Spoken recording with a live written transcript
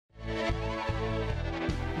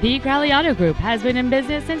The Crowley Auto Group has been in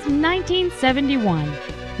business since 1971.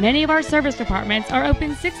 Many of our service departments are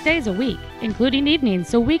open 6 days a week, including evenings,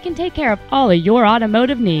 so we can take care of all of your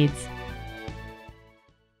automotive needs.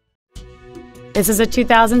 This is a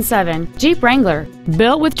 2007 Jeep Wrangler,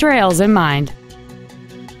 built with trails in mind.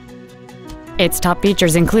 Its top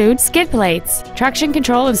features include skid plates, traction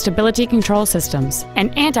control and stability control systems, an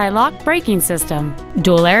anti-lock braking system,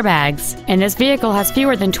 dual airbags, and this vehicle has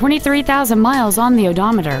fewer than 23,000 miles on the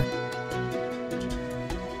odometer.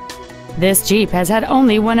 This Jeep has had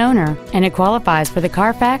only one owner, and it qualifies for the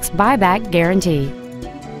Carfax buyback guarantee.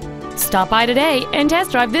 Stop by today and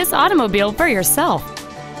test drive this automobile for yourself.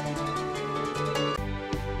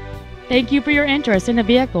 Thank you for your interest in the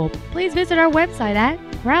vehicle. Please visit our website at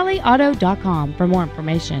crowleyauto.com for more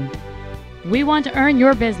information. We want to earn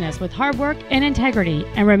your business with hard work and integrity.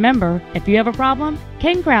 And remember, if you have a problem,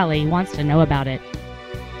 Ken Crowley wants to know about it.